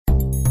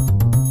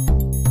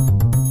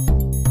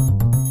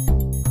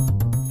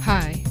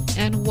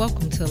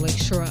to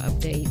Lakeshore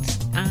Updates.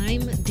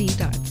 I'm Dee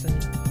Dotson.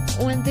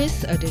 On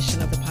this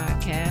edition of the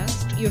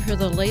podcast, you'll hear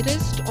the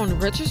latest on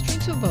registering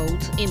to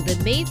vote in the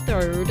May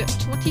 3rd,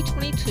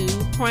 2022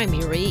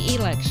 primary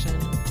election.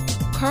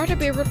 Carter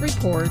Barrett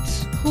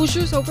reports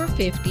Hoosiers over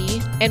 50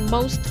 and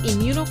most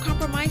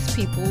immunocompromised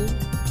people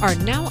are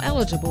now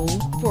eligible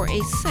for a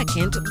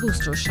second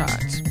booster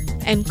shot.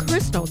 And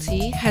Chris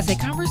Noty has a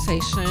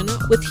conversation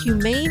with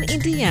Humane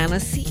Indiana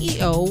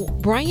CEO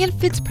Brian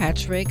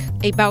Fitzpatrick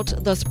about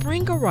the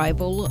spring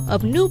arrival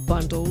of new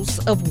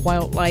bundles of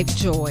wildlife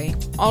joy.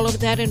 All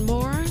of that and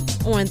more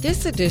on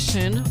this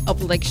edition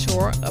of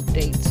Lakeshore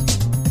Updates.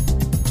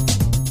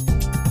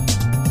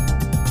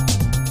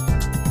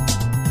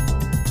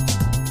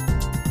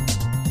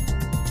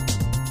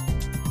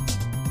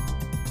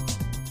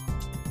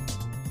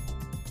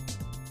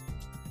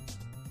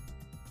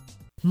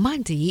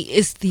 Monday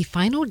is the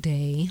final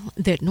day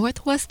that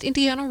Northwest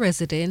Indiana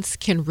residents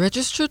can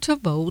register to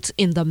vote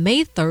in the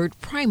May 3rd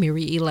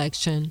primary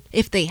election,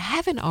 if they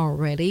haven't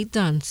already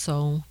done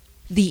so.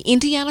 The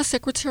Indiana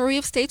Secretary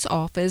of State's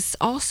office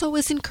also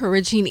is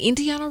encouraging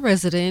Indiana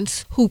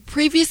residents who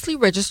previously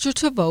registered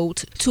to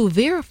vote to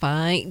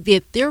verify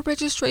that their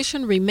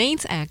registration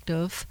remains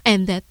active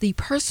and that the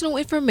personal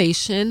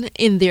information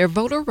in their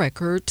voter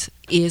record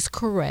is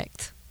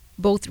correct.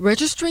 Both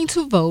registering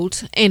to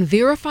vote and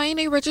verifying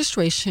a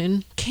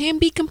registration can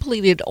be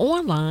completed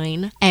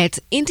online at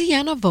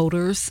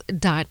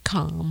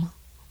indianavoters.com.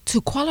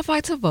 To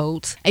qualify to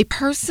vote, a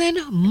person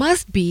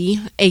must be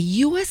a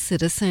U.S.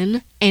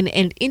 citizen and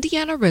an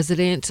Indiana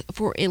resident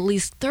for at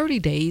least 30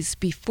 days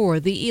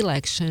before the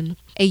election.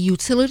 A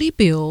utility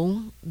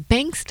bill,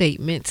 bank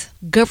statement,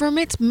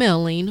 government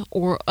mailing,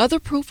 or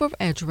other proof of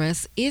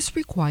address is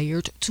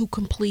required to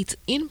complete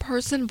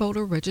in-person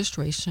voter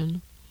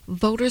registration.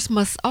 Voters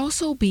must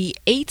also be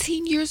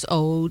 18 years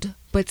old,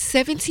 but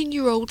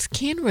 17-year-olds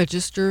can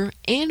register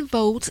and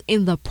vote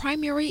in the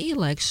primary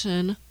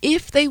election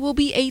if they will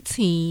be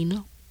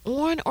 18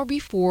 on or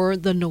before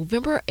the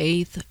November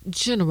 8th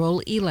general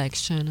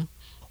election.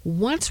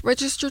 Once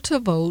registered to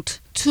vote,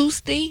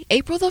 Tuesday,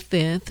 April the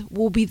 5th,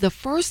 will be the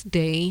first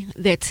day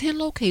that 10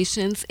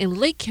 locations in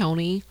Lake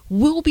County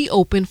will be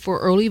open for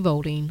early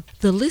voting.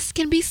 The list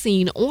can be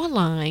seen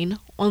online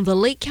on the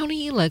Lake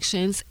County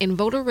Elections and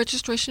Voter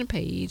Registration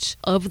page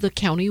of the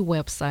county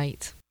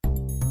website.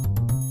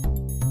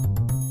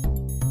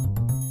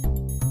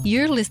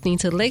 You're listening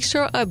to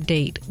Lakeshore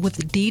Update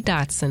with Dee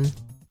Dotson.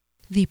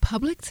 The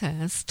public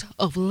test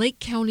of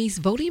Lake County's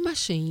voting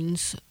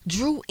machines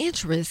drew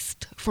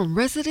interest from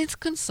residents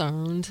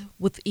concerned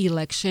with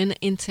election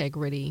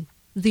integrity.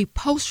 The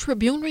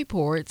Post-Tribune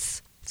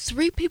reports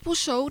 3 people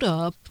showed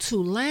up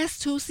to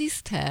last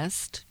Tuesday's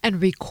test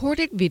and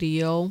recorded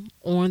video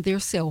on their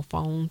cell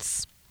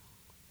phones.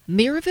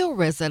 Maryville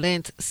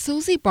resident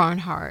Susie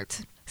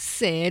Barnhart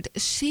said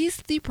she's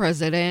the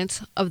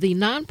president of the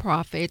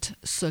nonprofit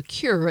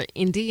Secure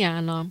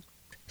Indiana.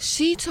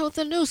 She told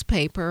the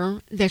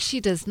newspaper that she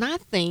does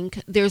not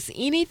think there's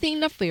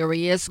anything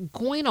nefarious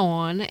going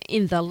on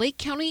in the Lake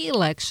County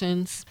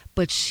elections,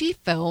 but she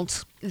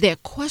felt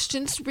that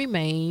questions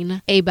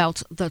remain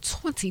about the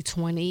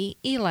 2020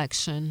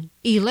 election.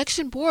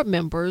 Election board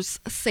members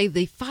say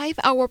the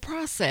 5-hour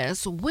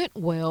process went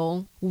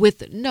well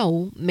with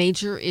no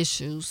major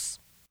issues.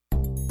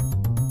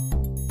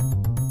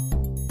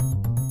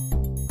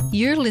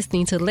 You're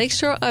listening to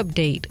Lakeshore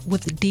Update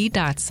with Dee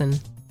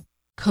Dotson.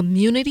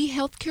 Community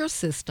Healthcare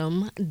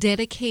System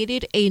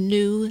dedicated a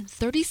new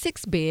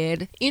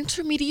 36-bed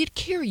intermediate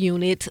care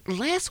unit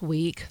last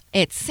week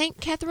at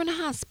St. Catherine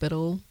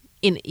Hospital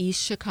in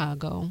East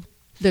Chicago.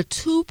 The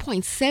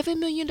 $2.7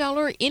 million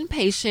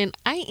inpatient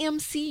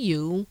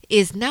IMCU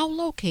is now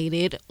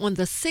located on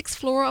the 6th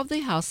floor of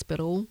the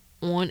hospital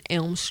on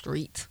Elm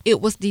Street.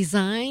 It was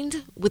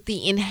designed with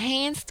the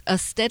enhanced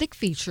aesthetic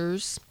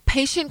features,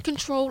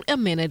 patient-controlled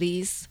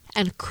amenities,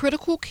 and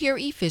critical care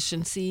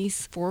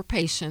efficiencies for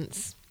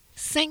patients.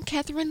 St.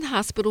 Catherine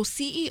Hospital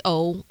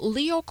CEO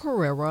Leo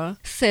Carrera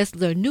says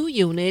the new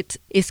unit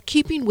is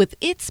keeping with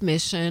its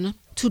mission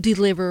to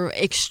deliver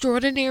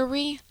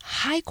extraordinary,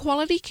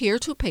 high-quality care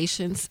to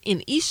patients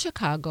in East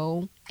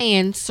Chicago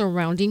and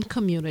surrounding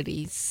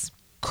communities.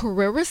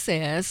 Carrera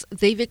says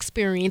they've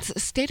experienced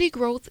steady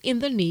growth in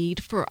the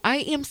need for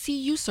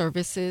IMCU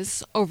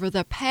services over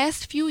the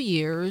past few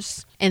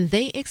years, and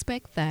they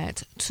expect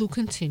that to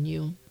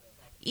continue.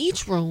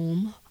 Each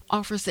room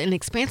offers an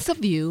expansive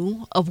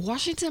view of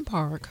Washington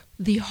Park,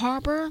 the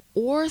Harbor,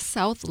 or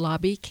South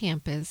Lobby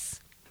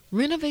campus.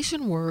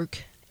 Renovation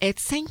work at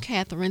St.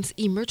 Catherine's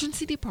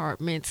Emergency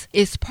Department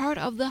is part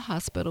of the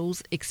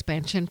hospital's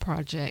expansion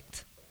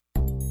project.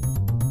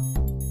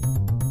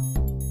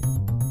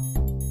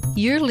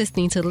 You're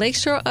listening to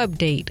Lakeshore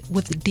Update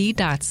with Dee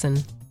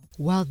Dotson.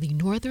 While the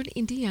Northern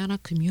Indiana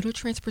Commuter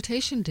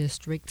Transportation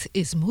District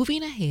is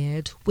moving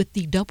ahead with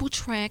the Double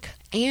Track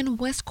and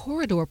West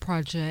Corridor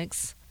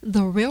projects,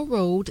 the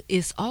railroad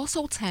is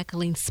also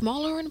tackling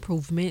smaller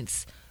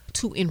improvements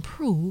to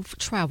improve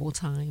travel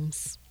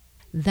times.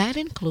 That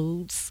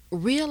includes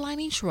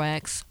realigning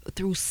tracks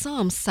through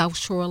some South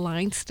Shore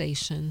Line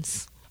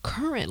stations.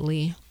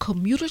 Currently,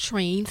 commuter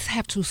trains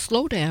have to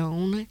slow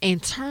down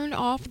and turn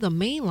off the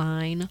main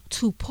line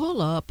to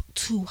pull up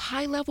to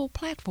high-level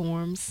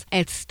platforms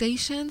at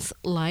stations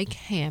like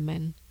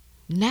Hammond.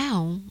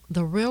 Now,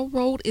 the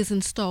railroad is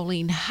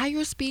installing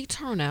higher speed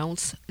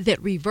turnouts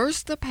that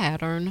reverse the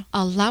pattern,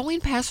 allowing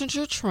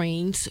passenger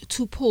trains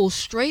to pull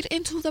straight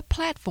into the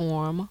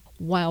platform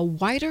while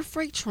wider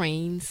freight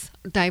trains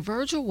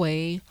diverge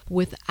away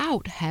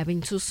without having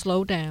to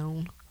slow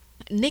down.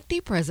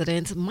 NICD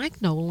President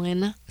Mike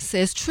Nolan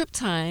says trip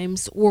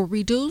times were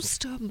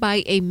reduced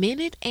by a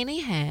minute and a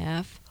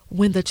half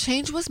when the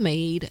change was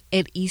made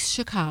at East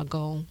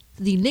Chicago.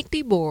 The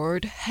NICD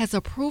board has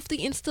approved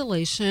the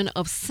installation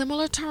of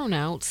similar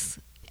turnouts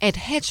at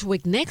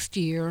Hedgewick next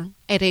year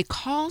at a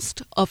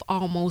cost of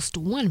almost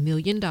 $1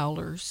 million.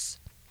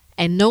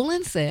 And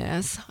Nolan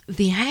says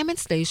the Hammond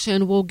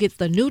station will get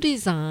the new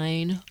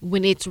design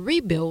when it's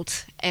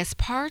rebuilt as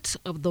part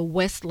of the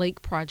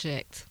Westlake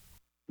project.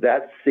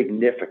 That's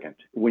significant.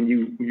 When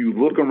you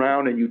look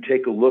around and you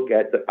take a look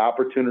at the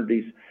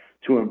opportunities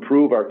to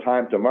improve our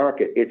time to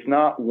market, it's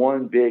not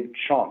one big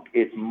chunk.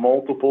 It's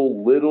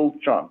multiple little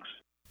chunks.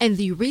 And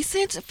the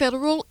recent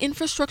federal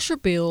infrastructure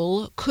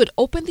bill could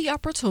open the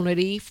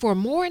opportunity for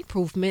more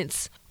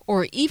improvements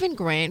or even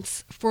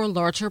grants for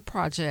larger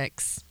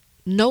projects.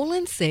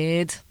 Nolan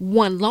said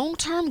one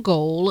long-term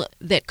goal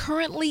that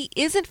currently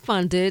isn't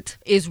funded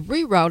is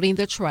rerouting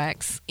the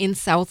tracks in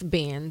South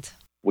Bend.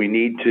 We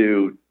need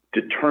to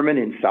determine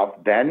in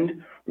South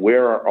Bend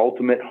where our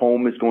ultimate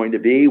home is going to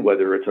be,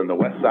 whether it's on the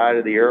west side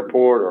of the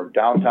airport or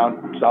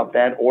downtown South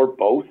Bend or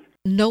both.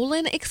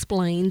 Nolan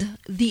explained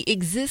the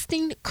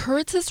existing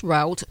Curtis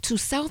route to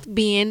South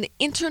Bend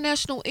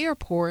International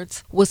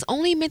Airport was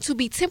only meant to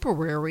be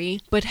temporary,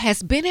 but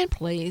has been in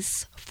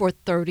place for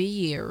 30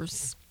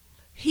 years.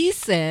 He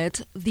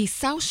said the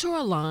South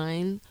Shore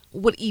Line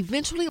would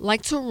eventually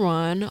like to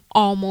run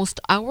almost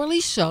hourly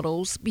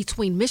shuttles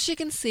between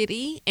Michigan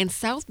City and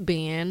South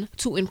Bend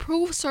to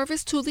improve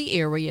service to the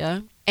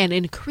area and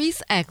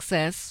increase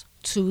access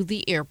to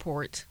the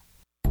airport.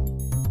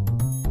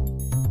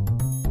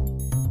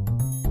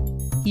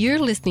 You're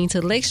listening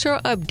to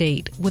Lakeshore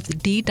Update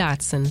with Dee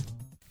Dotson.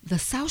 The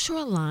South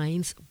Shore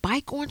Line's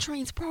Bike on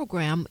Trains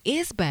program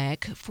is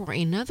back for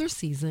another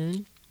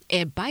season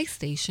at bike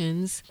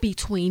stations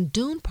between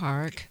Dune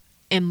Park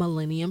and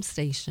Millennium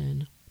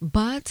Station.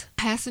 But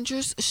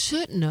passengers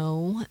should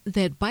know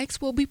that bikes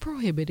will be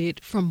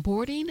prohibited from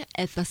boarding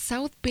at the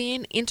South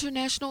Bend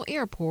International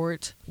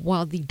Airport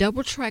while the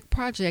double track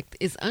project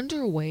is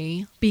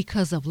underway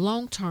because of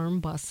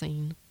long-term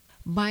busing.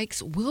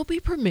 Bikes will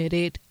be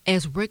permitted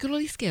as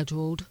regularly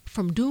scheduled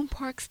from Dune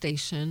Park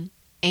Station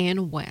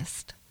and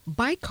west.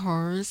 Bike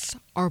cars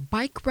are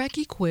bike rack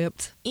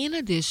equipped in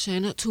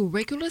addition to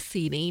regular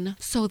seating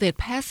so that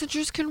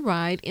passengers can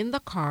ride in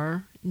the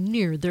car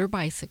near their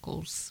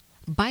bicycles.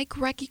 Bike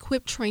rack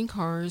equipped train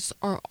cars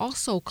are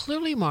also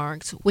clearly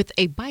marked with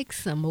a bike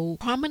symbol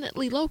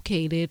prominently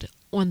located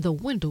on the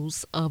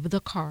windows of the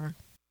car.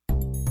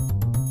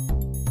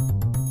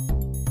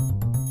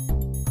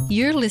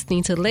 You're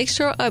listening to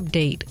Lakeshore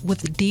Update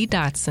with Dee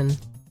Dotson.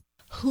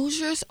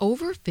 Hoosiers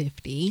over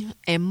 50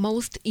 and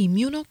most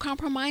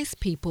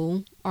immunocompromised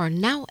people are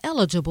now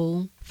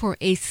eligible for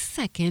a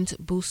second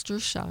booster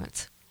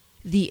shot.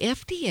 The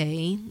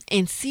FDA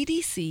and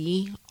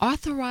CDC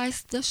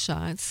authorized the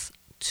shots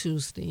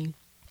Tuesday.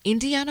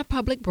 Indiana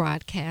Public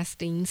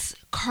Broadcasting's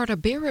Carter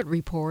Barrett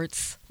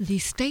reports the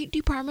State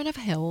Department of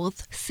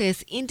Health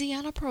says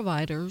Indiana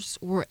providers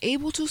were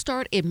able to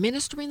start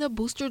administering the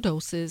booster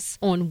doses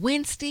on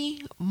Wednesday,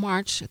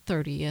 March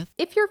 30th.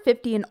 If you're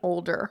 50 and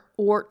older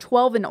or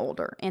 12 and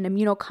older and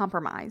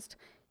immunocompromised,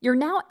 you're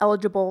now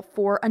eligible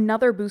for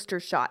another booster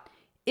shot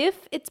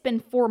if it's been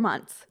 4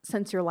 months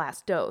since your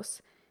last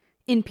dose.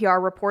 NPR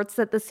reports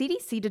that the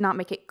CDC did not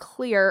make it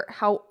clear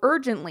how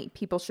urgently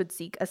people should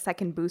seek a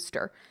second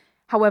booster.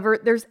 However,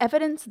 there's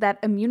evidence that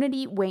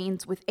immunity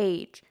wanes with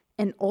age,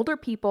 and older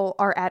people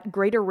are at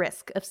greater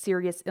risk of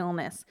serious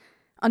illness.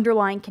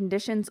 Underlying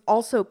conditions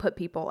also put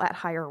people at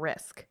higher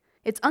risk.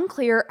 It's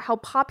unclear how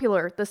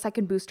popular the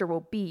second booster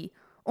will be.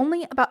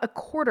 Only about a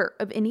quarter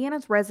of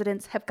Indiana's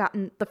residents have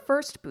gotten the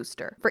first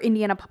booster. For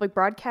Indiana Public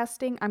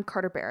Broadcasting, I'm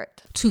Carter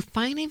Barrett. To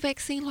find a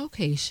vaccine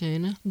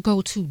location,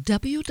 go to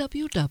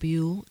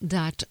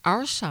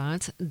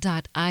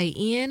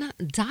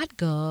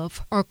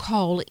www.ourshot.in.gov or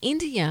call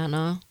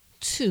Indiana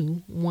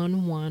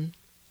 211.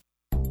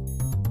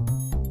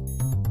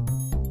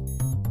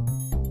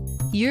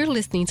 You're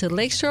listening to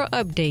Lakeshore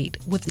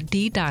Update with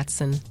Dee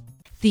Dotson.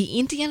 The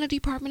Indiana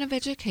Department of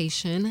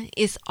Education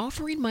is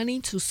offering money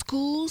to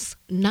schools,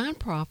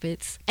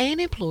 nonprofits, and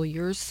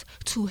employers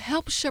to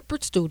help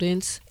shepherd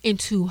students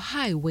into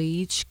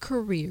high-wage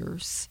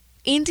careers.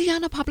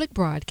 Indiana Public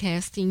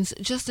Broadcasting's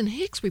Justin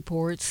Hicks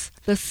reports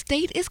the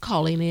state is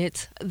calling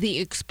it the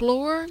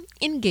Explore,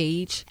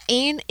 Engage,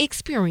 and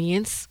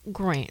Experience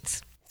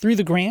Grant. Through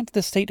the grant,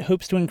 the state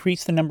hopes to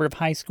increase the number of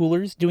high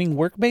schoolers doing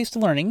work-based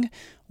learning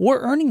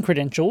or earning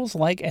credentials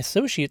like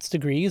associate's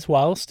degrees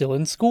while still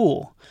in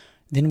school.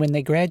 Then when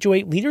they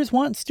graduate, leaders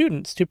want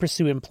students to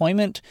pursue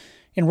employment,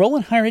 enroll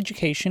in higher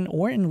education,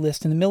 or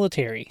enlist in the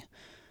military.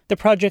 The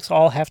projects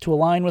all have to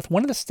align with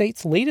one of the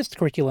state's latest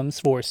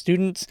curriculums for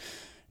students,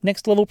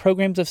 next-level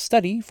programs of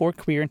study for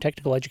career and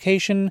technical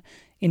education,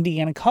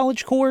 Indiana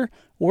College Corps,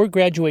 or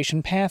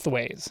graduation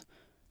pathways.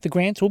 The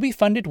grants will be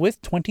funded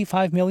with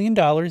 $25 million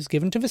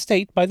given to the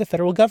state by the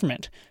federal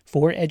government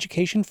for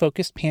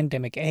education-focused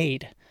pandemic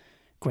aid.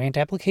 Grant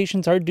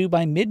applications are due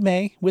by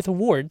mid-May, with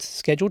awards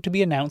scheduled to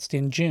be announced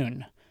in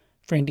June.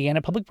 For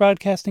Indiana Public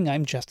Broadcasting,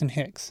 I'm Justin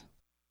Hicks.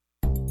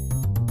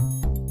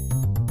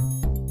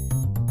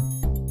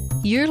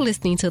 You're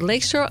listening to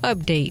Lakeshore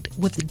Update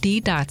with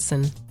Dee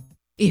Dotson.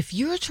 If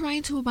you're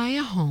trying to buy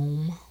a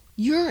home,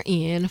 you're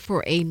in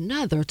for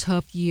another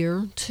tough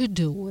year to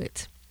do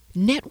it.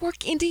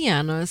 Network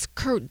Indiana's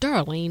Kurt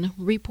Darling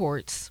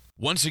reports.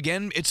 Once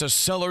again, it's a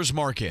seller's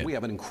market. We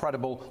have an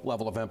incredible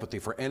level of empathy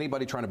for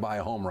anybody trying to buy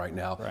a home right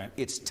now. Right.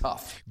 It's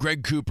tough.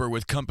 Greg Cooper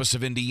with Compass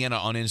of Indiana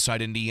on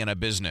Inside Indiana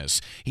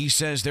Business. He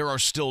says there are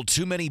still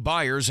too many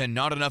buyers and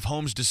not enough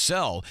homes to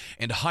sell,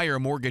 and higher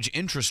mortgage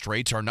interest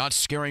rates are not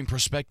scaring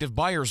prospective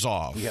buyers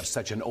off. We have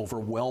such an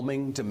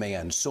overwhelming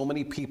demand. So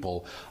many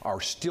people are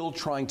still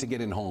trying to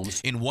get in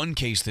homes. In one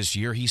case this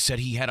year, he said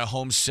he had a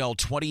home sell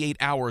 28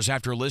 hours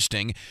after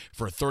listing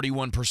for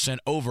 31%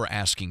 over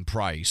asking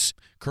price.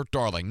 Kurt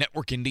Darling,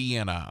 Network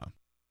Indiana.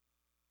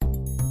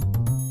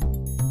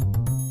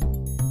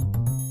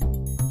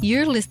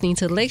 You're listening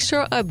to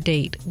Lakeshore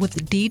Update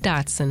with Dee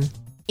Dotson.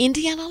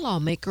 Indiana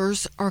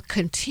lawmakers are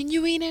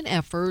continuing an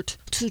effort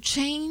to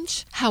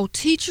change how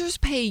teachers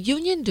pay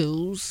union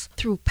dues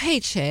through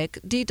paycheck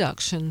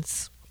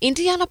deductions.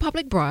 Indiana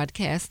Public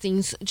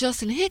Broadcasting's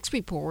Justin Hicks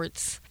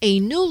reports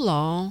a new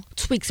law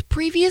tweaks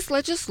previous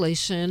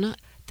legislation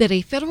that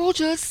a federal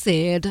judge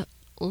said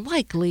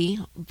likely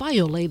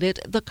violated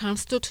the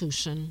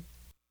Constitution.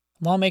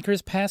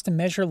 Lawmakers passed a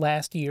measure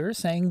last year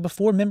saying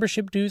before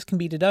membership dues can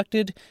be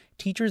deducted,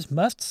 teachers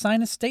must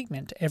sign a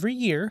statement every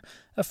year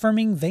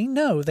affirming they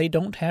know they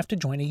don't have to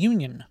join a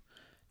union.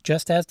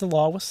 Just as the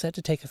law was set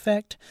to take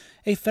effect,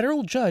 a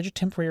federal judge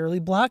temporarily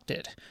blocked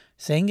it,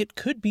 saying it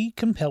could be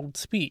compelled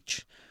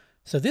speech.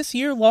 So this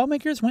year,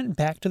 lawmakers went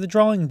back to the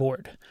drawing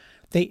board.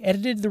 They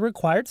edited the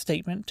required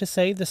statement to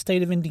say the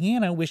state of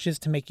Indiana wishes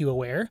to make you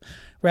aware,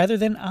 rather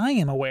than I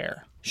am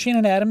aware.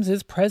 Shannon Adams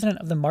is president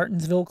of the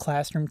Martinsville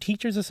Classroom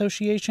Teachers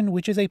Association,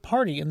 which is a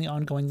party in the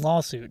ongoing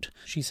lawsuit.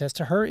 She says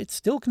to her it's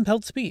still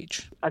compelled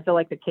speech. I feel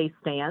like the case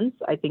stands.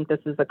 I think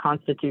this is a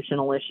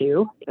constitutional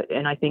issue,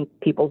 and I think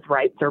people's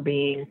rights are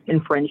being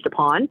infringed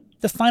upon.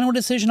 The final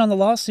decision on the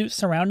lawsuit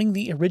surrounding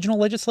the original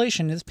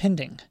legislation is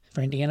pending.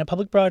 For Indiana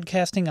Public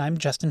Broadcasting, I'm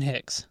Justin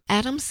Hicks.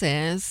 Adams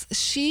says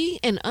she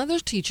and other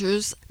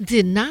teachers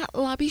did not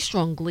lobby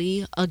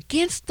strongly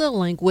against the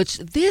language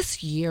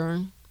this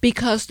year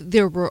because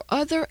there were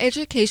other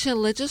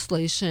education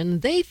legislation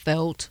they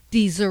felt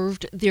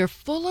deserved their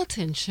full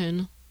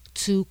attention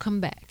to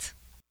combat.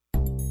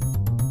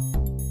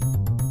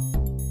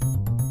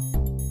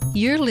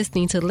 You're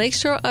listening to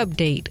Lakeshore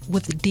Update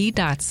with Dee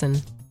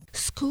Dotson.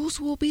 Schools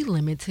will be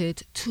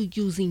limited to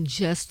using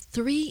just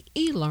 3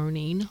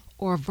 e-learning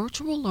or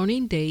virtual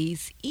learning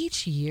days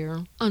each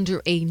year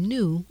under a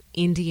new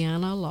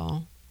Indiana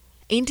law.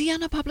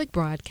 Indiana Public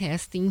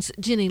Broadcasting's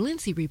Jenny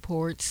Lindsay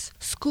reports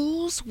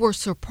schools were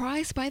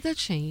surprised by the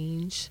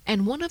change,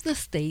 and one of the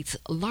state's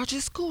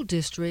largest school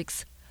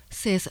districts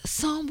says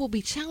some will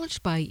be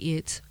challenged by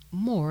it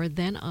more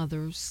than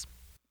others.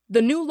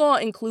 The new law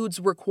includes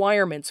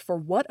requirements for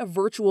what a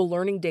virtual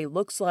learning day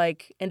looks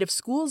like, and if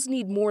schools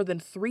need more than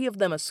 3 of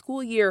them a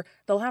school year,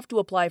 they'll have to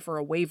apply for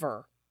a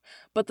waiver.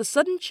 But the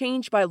sudden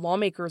change by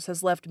lawmakers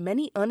has left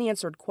many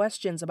unanswered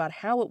questions about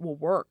how it will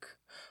work.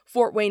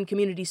 Fort Wayne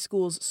Community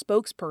Schools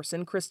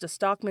spokesperson Krista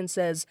Stockman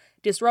says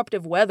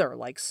disruptive weather,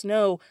 like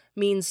snow,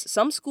 means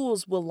some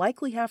schools will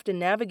likely have to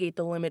navigate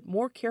the limit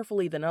more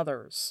carefully than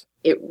others.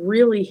 It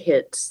really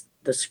hits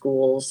the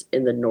schools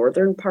in the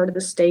northern part of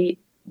the state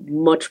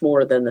much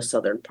more than the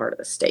southern part of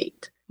the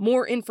state.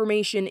 More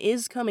information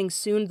is coming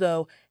soon,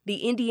 though.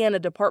 The Indiana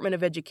Department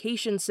of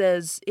Education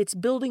says it's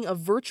building a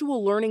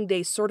virtual learning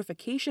day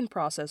certification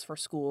process for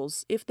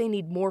schools if they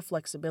need more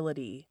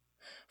flexibility.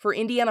 For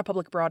Indiana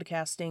Public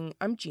Broadcasting,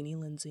 I'm Jeannie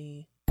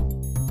Lindsay.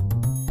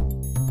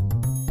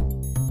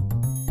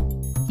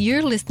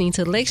 You're listening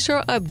to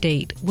Lakeshore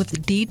Update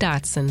with Dee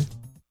Dotson.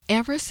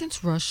 Ever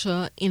since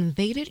Russia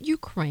invaded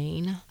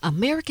Ukraine,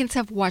 Americans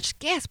have watched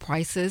gas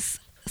prices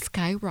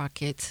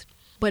skyrocket.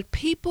 But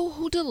people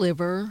who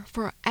deliver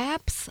for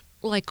apps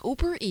like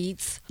Uber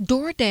Eats,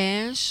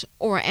 DoorDash,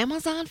 or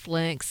Amazon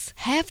Flex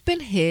have been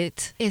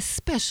hit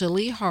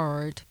especially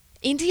hard.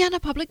 Indiana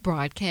Public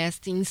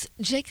Broadcasting's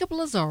Jacob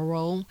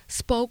Lazaro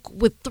spoke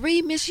with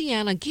 3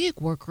 Michiana gig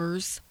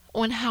workers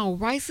on how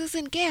rises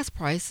in gas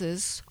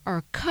prices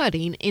are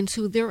cutting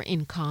into their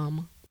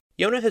income.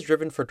 Yonah has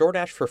driven for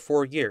DoorDash for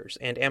 4 years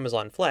and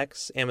Amazon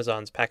Flex,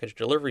 Amazon's package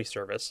delivery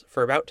service,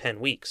 for about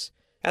 10 weeks.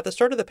 At the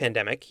start of the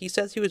pandemic, he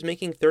says he was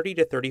making $30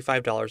 to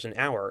 $35 an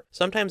hour,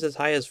 sometimes as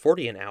high as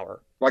 $40 an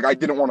hour. I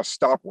didn't want to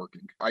stop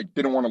working. I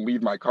didn't want to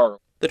leave my car.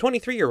 The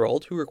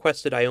 23-year-old, who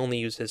requested I only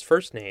use his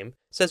first name,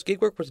 says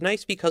gig work was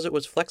nice because it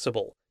was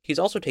flexible. He's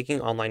also taking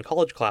online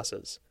college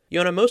classes.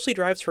 Yonah mostly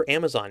drives for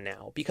Amazon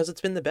now because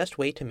it's been the best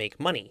way to make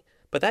money,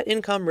 but that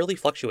income really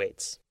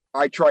fluctuates.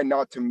 I try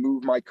not to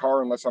move my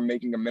car unless I'm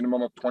making a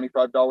minimum of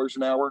 $25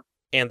 an hour.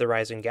 And the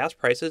rise in gas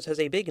prices has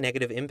a big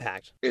negative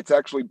impact. It's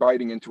actually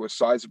biting into a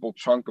sizable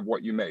chunk of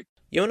what you make.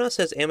 Yonah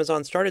says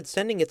Amazon started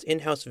sending its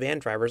in-house van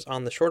drivers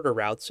on the shorter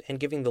routes and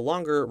giving the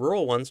longer,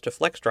 rural ones to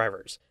flex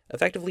drivers,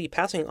 effectively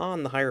passing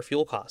on the higher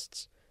fuel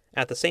costs.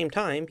 At the same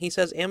time, he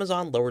says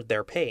Amazon lowered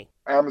their pay.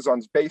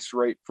 Amazon's base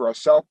rate for us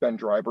South Bend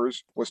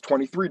drivers was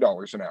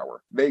 $23 an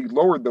hour. They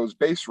lowered those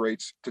base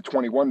rates to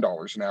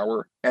 $21 an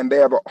hour, and they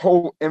have a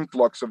whole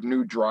influx of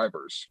new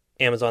drivers.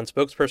 Amazon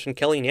spokesperson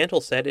Kelly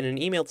Nantle said in an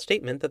emailed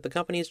statement that the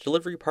company's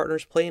delivery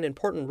partners play an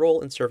important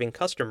role in serving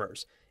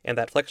customers, and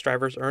that flex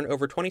drivers earn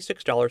over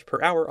 $26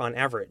 per hour on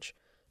average.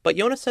 But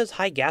Yonah says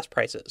high gas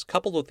prices,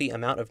 coupled with the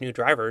amount of new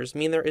drivers,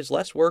 mean there is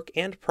less work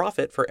and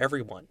profit for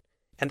everyone.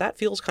 And that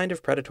feels kind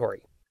of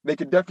predatory. They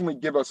could definitely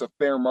give us a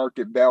fair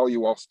market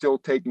value while still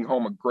taking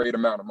home a great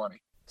amount of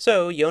money.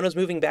 So, Yonah's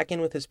moving back in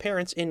with his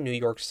parents in New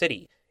York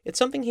City. It's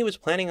something he was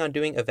planning on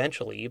doing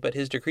eventually, but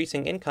his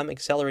decreasing income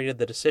accelerated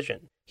the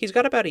decision. He's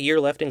got about a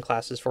year left in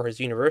classes for his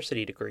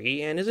university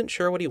degree and isn't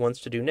sure what he wants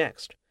to do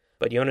next.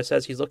 But Yonah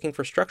says he's looking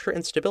for structure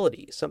and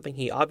stability, something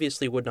he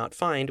obviously would not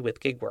find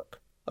with gig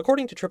work.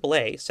 According to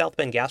AAA, South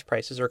Bend gas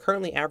prices are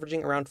currently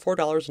averaging around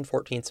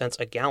 $4.14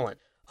 a gallon,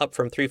 up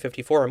from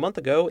 $3.54 a month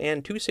ago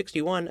and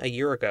 $2.61 a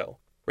year ago.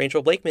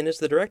 Rachel Blakeman is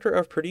the director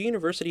of Purdue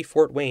University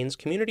Fort Wayne's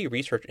Community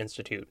Research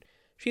Institute.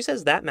 She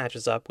says that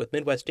matches up with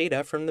Midwest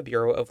data from the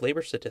Bureau of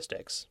Labor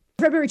Statistics.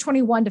 February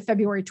 21 to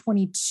February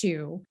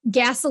 22,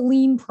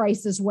 gasoline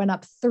prices went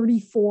up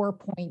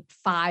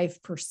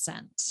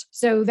 34.5%.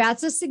 So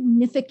that's a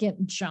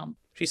significant jump.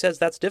 She says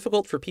that's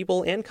difficult for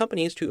people and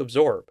companies to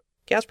absorb.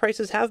 Gas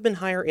prices have been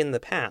higher in the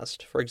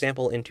past, for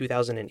example in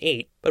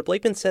 2008, but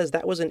Blakeman says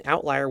that was an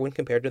outlier when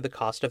compared to the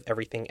cost of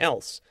everything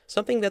else,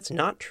 something that's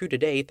not true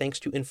today thanks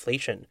to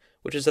inflation,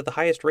 which is at the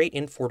highest rate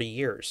in 40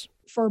 years.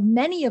 For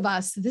many of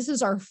us, this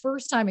is our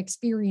first time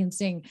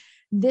experiencing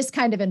this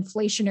kind of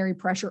inflationary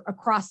pressure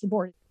across the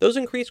board. Those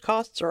increased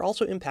costs are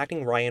also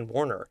impacting Ryan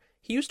Warner.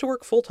 He used to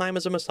work full-time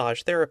as a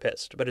massage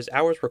therapist, but his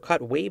hours were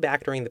cut way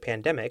back during the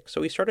pandemic,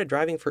 so he started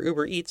driving for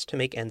Uber Eats to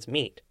make ends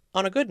meet.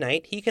 On a good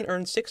night, he can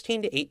earn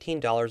 $16 to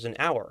 $18 an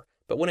hour,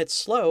 but when it's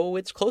slow,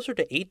 it's closer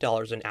to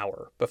 $8 an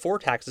hour, before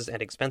taxes and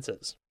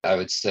expenses. I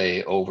would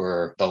say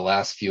over the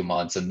last few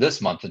months, and this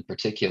month in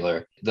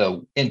particular,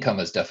 the income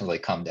has definitely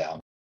come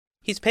down.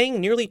 He's paying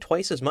nearly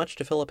twice as much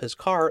to fill up his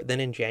car than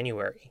in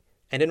January.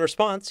 And in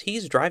response,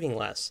 he's driving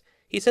less.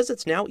 He says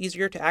it's now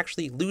easier to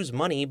actually lose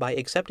money by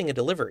accepting a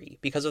delivery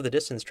because of the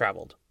distance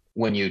traveled.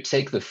 When you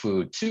take the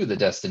food to the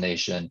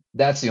destination,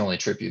 that's the only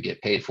trip you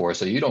get paid for.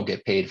 So you don't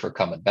get paid for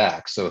coming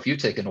back. So if you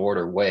take an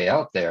order way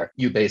out there,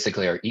 you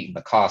basically are eating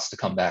the cost to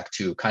come back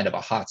to kind of a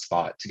hot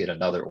spot to get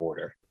another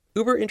order.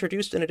 Uber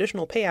introduced an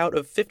additional payout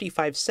of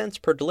 55 cents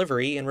per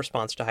delivery in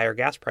response to higher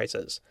gas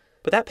prices.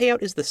 But that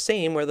payout is the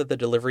same whether the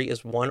delivery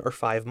is 1 or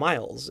 5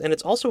 miles, and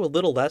it's also a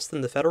little less than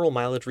the federal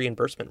mileage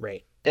reimbursement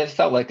rate. It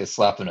felt like a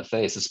slap in the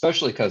face,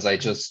 especially because I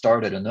just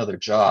started another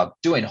job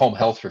doing home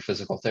health for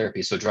physical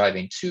therapy, so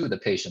driving to the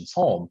patient's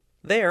home.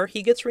 There,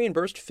 he gets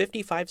reimbursed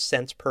 55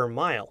 cents per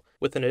mile,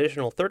 with an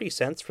additional 30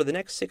 cents for the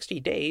next 60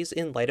 days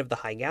in light of the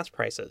high gas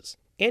prices.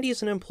 And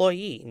he's an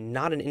employee,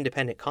 not an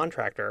independent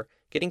contractor,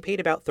 getting paid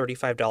about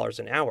 $35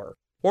 an hour.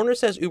 Warner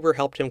says Uber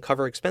helped him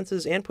cover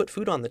expenses and put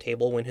food on the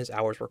table when his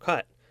hours were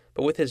cut.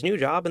 But with his new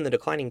job and the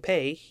declining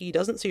pay, he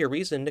doesn't see a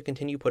reason to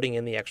continue putting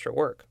in the extra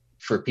work.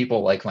 For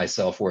people like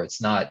myself where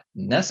it's not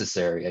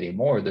necessary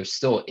anymore, there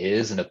still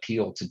is an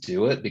appeal to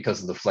do it because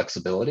of the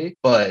flexibility.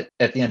 But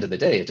at the end of the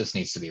day, it just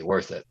needs to be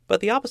worth it. But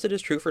the opposite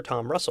is true for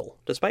Tom Russell.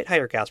 Despite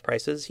higher gas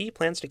prices, he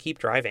plans to keep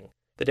driving.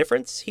 The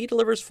difference? He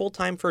delivers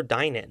full-time for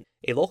Dine-In,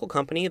 a local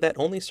company that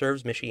only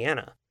serves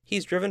Michiana.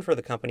 He's driven for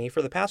the company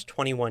for the past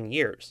 21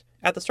 years.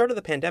 At the start of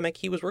the pandemic,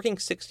 he was working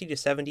 60 to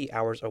 70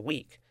 hours a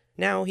week.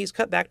 Now, he's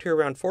cut back to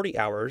around 40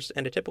 hours,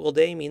 and a typical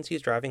day means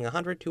he's driving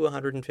 100 to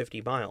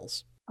 150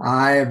 miles.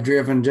 I have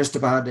driven just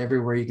about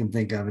everywhere you can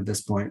think of at this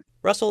point.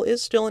 Russell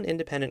is still an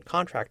independent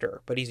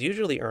contractor, but he's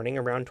usually earning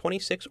around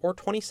 $26 or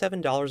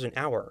 $27 an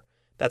hour.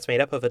 That's made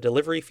up of a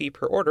delivery fee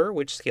per order,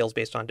 which scales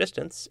based on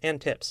distance,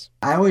 and tips.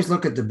 I always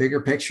look at the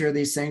bigger picture of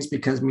these things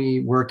because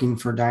me working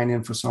for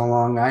Dine-In for so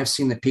long, I've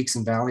seen the peaks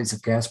and valleys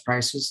of gas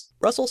prices.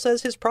 Russell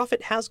says his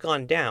profit has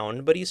gone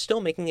down, but he's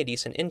still making a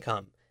decent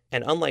income.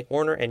 And unlike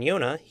Warner and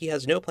Yonah, he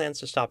has no plans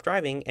to stop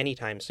driving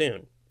anytime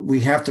soon. We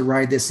have to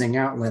ride this thing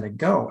out and let it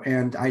go.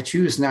 And I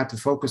choose not to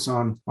focus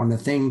on the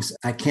things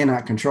I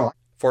cannot control.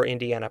 For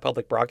Indiana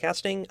Public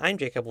Broadcasting, I'm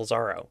Jacob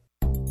Lazaro.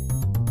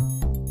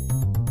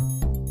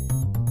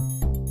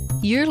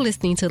 You're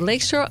listening to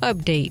Lakeshore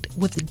Update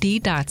with Dee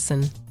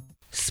Dotson.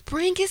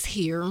 Spring is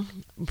here,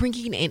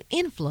 bringing an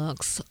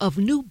influx of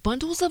new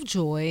bundles of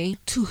joy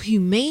to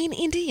Humane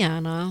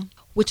Indiana,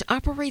 which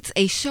operates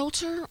a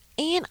shelter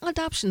and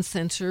adoption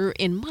center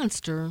in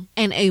Munster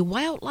and a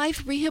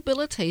wildlife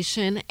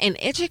rehabilitation and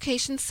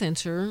education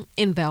center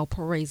in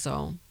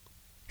Valparaiso.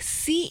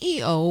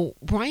 CEO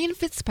Brian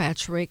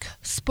Fitzpatrick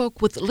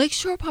spoke with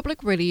Lakeshore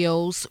Public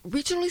Radio's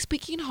regionally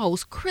speaking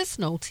host Chris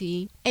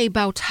Nolte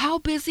about how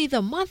busy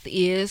the month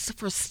is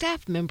for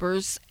staff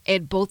members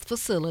at both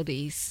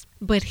facilities.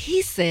 But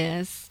he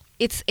says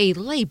it's a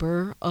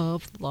labor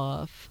of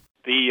love.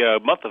 The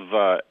month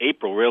of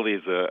April really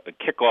is a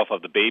kickoff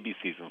of the baby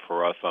season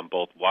for us on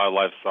both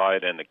wildlife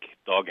side and the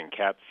dog and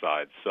cat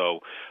side.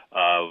 So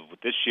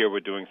this year we're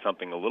doing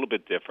something a little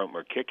bit different.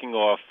 We're kicking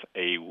off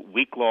a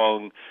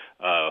week-long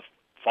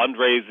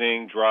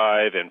fundraising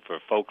drive and for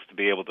folks to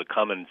be able to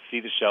come and see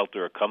the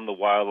shelter or come to the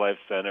Wildlife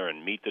Center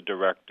and meet the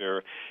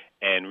director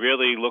and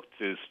really look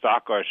to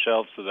stock our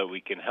shelves so that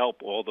we can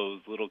help all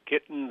those little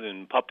kittens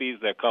and puppies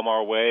that come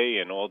our way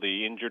and all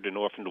the injured and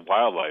orphaned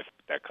wildlife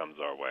that comes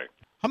our way.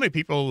 How many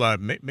people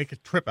make a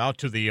trip out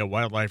to the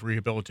Wildlife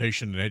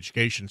Rehabilitation and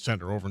Education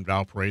Center over in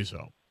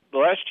Valparaiso?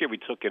 Last year we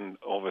took in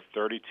over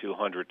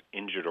 3,200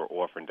 injured or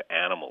orphaned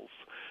animals.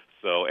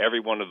 So every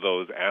one of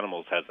those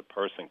animals has a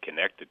person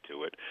connected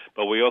to it.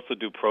 But we also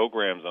do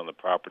programs on the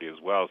property as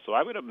well. So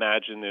I would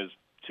imagine there's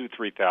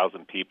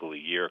 2,000-3,000 people a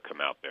year come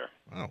out there.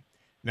 Wow.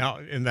 Now,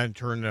 in that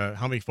turn,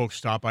 how many folks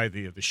stop by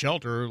the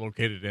shelter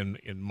located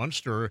in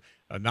Munster,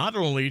 not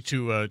only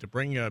to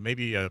bring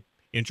maybe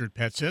injured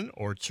pets in,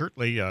 or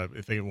certainly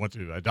if they want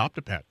to adopt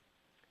a pet?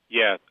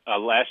 Yeah,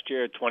 last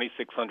year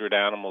 2,600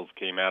 animals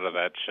came out of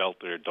that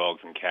shelter, dogs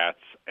and cats,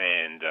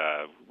 and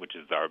which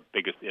is our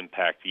biggest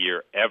impact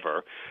year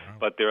ever. Wow.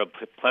 But there are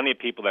plenty of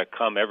people that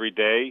come every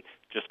day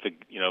just to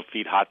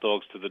feed hot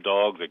dogs to the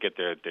dogs or get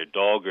their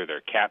dog or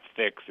their cat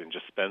fix and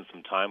just spend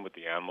some time with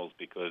the animals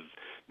because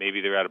maybe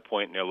they're at a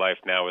point in their life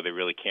now where they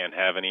really can't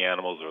have any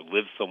animals or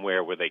live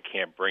somewhere where they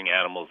can't bring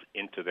animals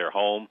into their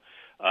home.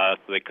 So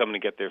they come to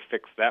get their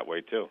fix that way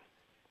too.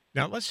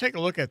 Now, let's take a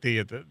look at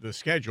the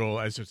schedule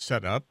as it's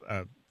set up,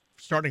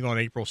 starting on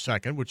April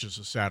 2nd, which is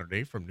a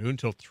Saturday, from noon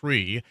till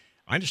 3.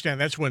 I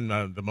understand that's when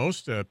the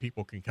most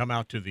people can come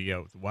out to the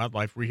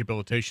Wildlife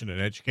Rehabilitation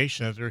and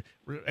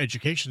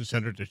Education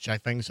Center to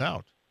check things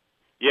out.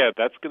 Yeah,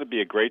 that's going to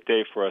be a great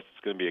day for us.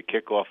 It's going to be a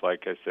kickoff,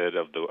 like I said,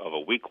 of a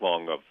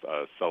week-long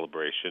of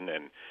celebration.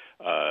 And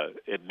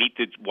meet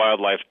the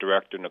wildlife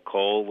director,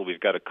 Nicole. We've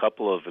got a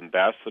couple of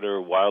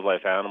ambassador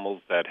wildlife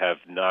animals that have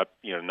not,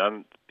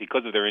 none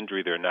because of their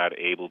injury, they're not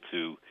able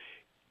to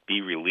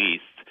be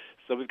released.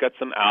 So we've got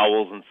some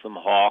owls and some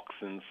hawks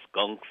and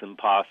skunks and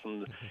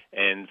possums.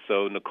 And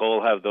so Nicole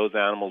will have those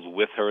animals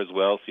with her as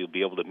well, so you'll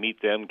be able to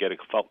meet them, get a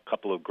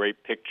couple of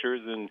great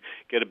pictures, and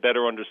get a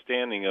better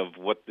understanding of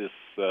what this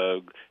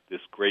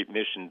great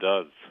mission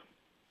does.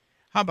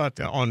 How about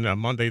on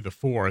Monday the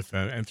 4th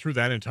and through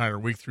that entire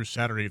week through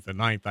Saturday the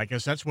 9th? I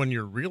guess that's when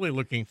you're really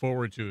looking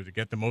forward to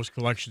get the most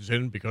collections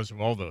in because of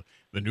all the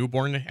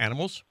newborn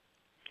animals?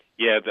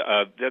 Yeah,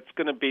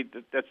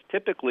 that's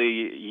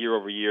typically year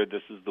over year.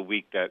 This is the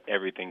week that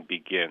everything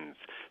begins.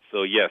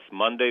 So yes,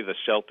 Monday the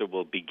shelter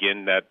will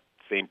begin that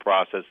same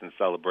process in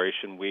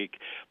celebration week.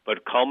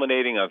 But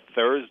culminating on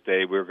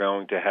Thursday, we're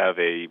going to have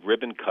a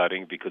ribbon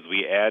cutting because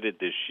we added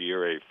this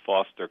year a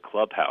foster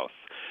clubhouse.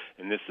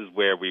 And this is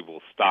where we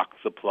will stock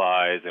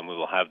supplies and we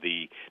will have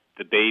the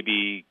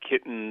baby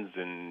kittens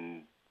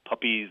and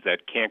puppies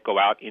that can't go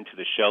out into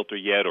the shelter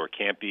yet or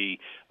can't be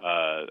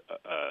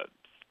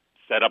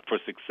set up for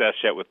success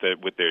yet with their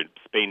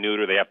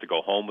spay-neuter. They have to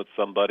go home with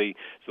somebody.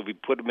 So we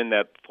put them in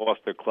that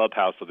foster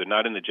clubhouse so they're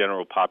not in the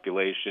general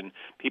population.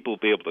 People will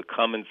be able to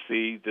come and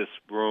see this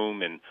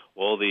room and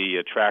all the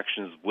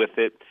attractions with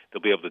it.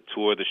 They'll be able to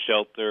tour the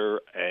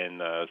shelter. And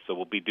so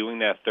we'll be doing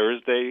that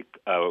Thursday,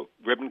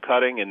 ribbon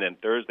cutting, and then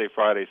Thursday,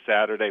 Friday,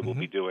 Saturday, we'll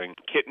be doing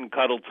kitten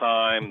cuddle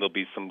time. There'll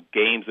be some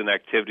games and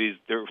activities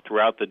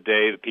throughout the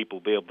day that people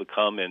will be able to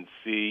come and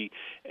see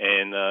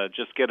and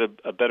just get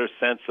a better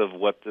sense of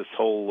what this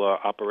whole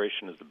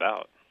operation is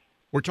about.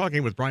 We're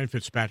talking with Brian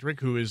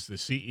Fitzpatrick, who is the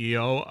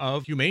CEO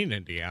of Humane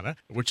Indiana,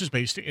 which is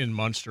based in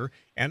Munster.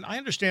 And I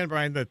understand,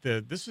 Brian, that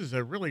this is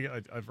really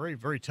a very,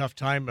 very tough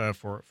time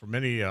for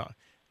many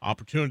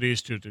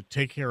opportunities to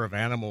take care of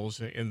animals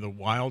in the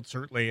wild,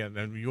 certainly, and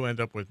then you end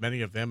up with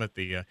many of them at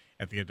the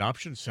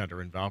adoption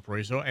center in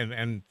Valparaiso,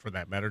 and for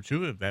that matter,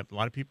 too, that a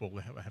lot of people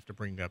have to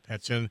bring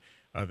pets in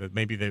that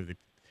maybe they're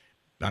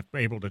not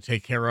able to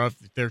take care of.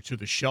 They're to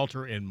the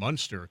shelter in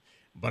Munster.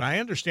 But I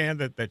understand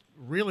that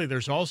really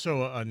there's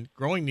also a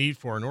growing need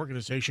for an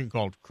organization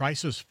called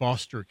Crisis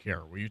Foster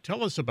Care. Will you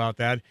tell us about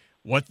that,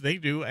 what they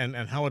do, and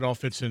how it all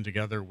fits in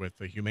together with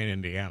the Humane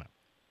Indiana?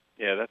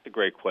 Yeah, that's a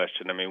great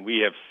question. I mean, we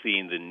have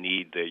seen the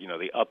need,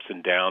 the ups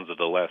and downs of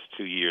the last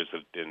 2 years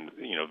have been,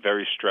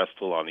 very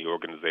stressful on the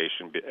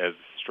organization, as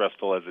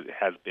stressful as it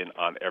has been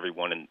on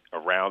everyone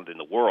around in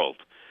the world.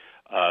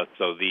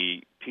 So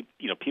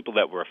people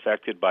that were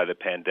affected by the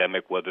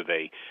pandemic, whether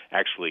they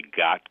actually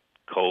got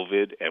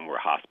COVID and were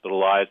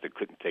hospitalized and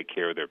couldn't take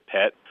care of their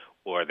pet,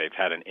 or they've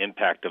had an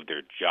impact of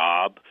their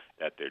job,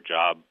 that their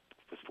job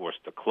was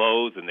forced to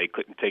close and they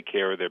couldn't take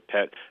care of their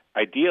pet.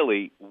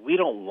 Ideally, we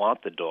don't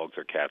want the dogs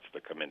or cats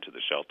to come into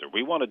the shelter.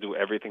 We want to do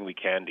everything we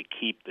can to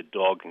keep the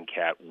dog and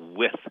cat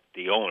with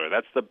the owner.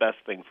 That's the best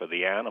thing for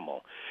the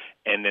animal.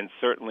 And then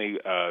certainly,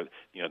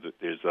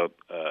 there's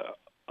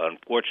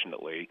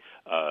unfortunately,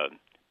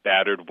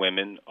 battered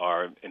women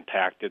are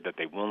impacted, that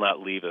they will not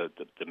leave a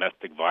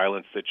domestic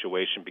violence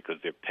situation because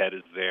their pet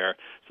is there.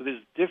 So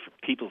there's different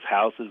people's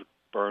houses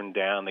burned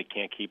down. They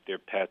can't keep their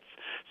pets.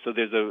 So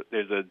there's a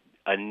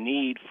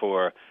need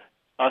for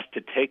us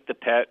to take the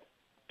pet,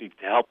 to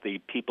help the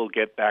people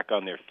get back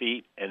on their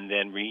feet, and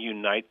then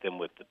reunite them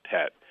with the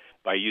pet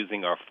by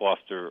using our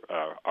foster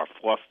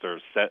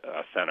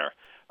center.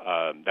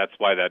 That's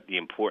why the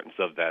importance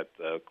of that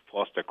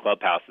foster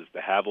clubhouse is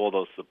to have all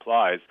those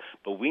supplies.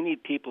 But we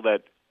need people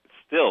that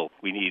there's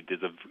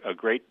a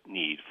great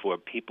need for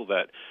people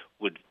that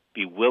would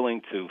be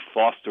willing to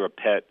foster a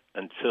pet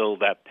until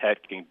that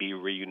pet can be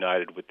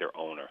reunited with their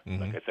owner.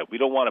 Mm-hmm. Like I said, we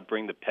don't want to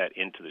bring the pet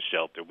into the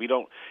shelter.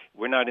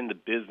 We're not in the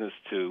business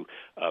to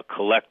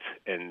collect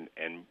and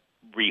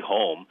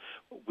rehome.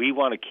 We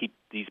want to keep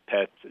these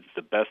pets. It's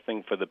the best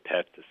thing for the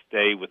pet to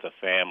stay with a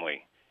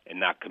family and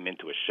not come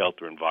into a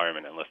shelter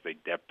environment unless they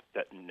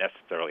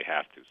necessarily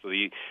have to.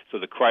 So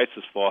the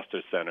Crisis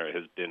Foster Center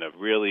has been a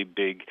really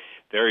big,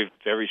 very,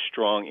 very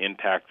strong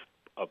impact,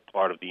 a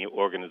part of the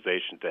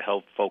organization to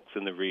help folks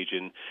in the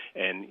region,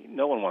 and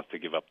no one wants to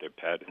give up their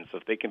pet. And so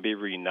if they can be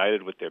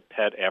reunited with their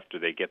pet after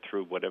they get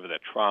through whatever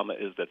that trauma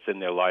is that's in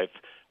their life,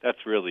 that's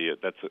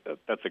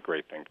a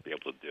great thing to be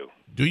able to do.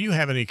 Do you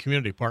have any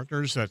community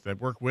partners that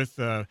work with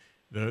the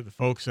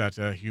folks at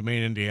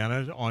Humane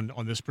Indiana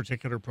on this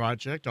particular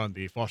project, on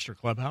the Foster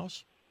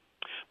Clubhouse?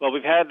 Well,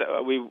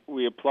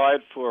 we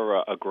applied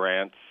for a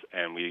grant,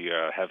 and we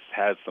have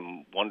had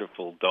some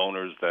wonderful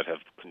donors that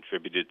have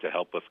contributed to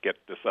help us get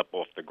this up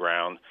off the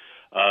ground.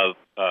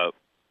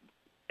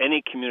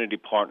 Any community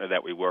partner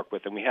that we work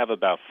with, and we have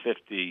about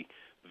 50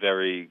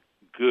 very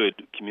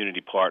good community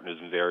partners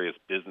in various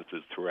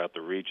businesses throughout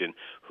the region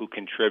who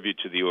contribute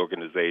to the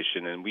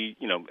organization, and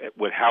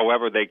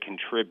however they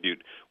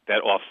contribute,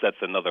 that offsets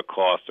another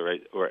cost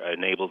or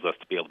enables us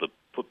to be able to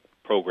put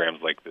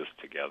programs like this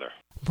together.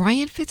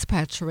 Brian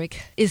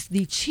Fitzpatrick is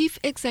the Chief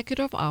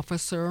Executive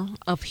Officer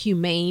of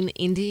Humane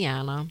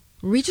Indiana.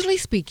 Regionally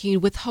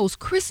Speaking with host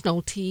Chris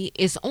Nolte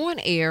is on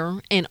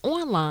air and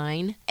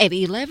online at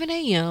 11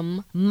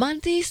 a.m.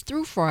 Mondays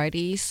through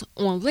Fridays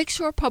on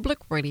Lakeshore Public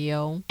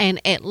Radio and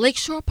at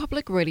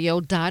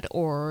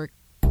lakeshorepublicradio.org.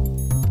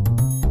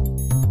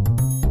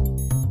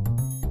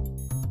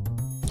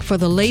 For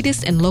the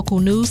latest in local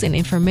news and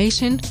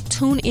information,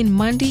 tune in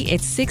Monday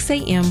at 6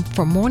 a.m.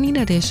 for Morning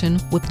Edition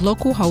with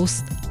local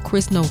host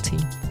Chris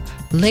Nolte.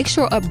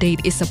 Lakeshore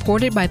Update is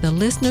supported by the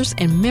listeners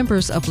and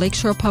members of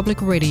Lakeshore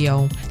Public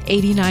Radio,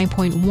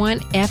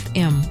 89.1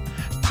 FM.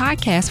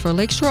 Podcasts for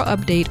Lakeshore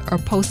Update are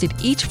posted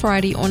each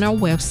Friday on our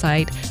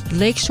website,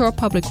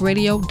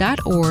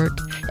 lakeshorepublicradio.org,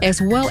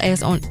 as well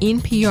as on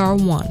NPR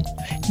One.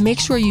 Make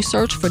sure you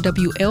search for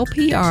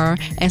WLPR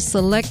and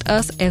select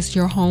us as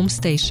your home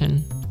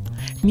station.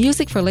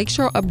 Music for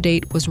Lakeshore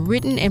Update was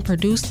written and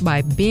produced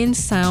by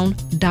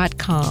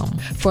bensound.com.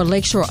 For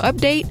Lakeshore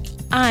Update,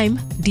 I'm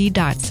Dee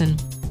Dotson.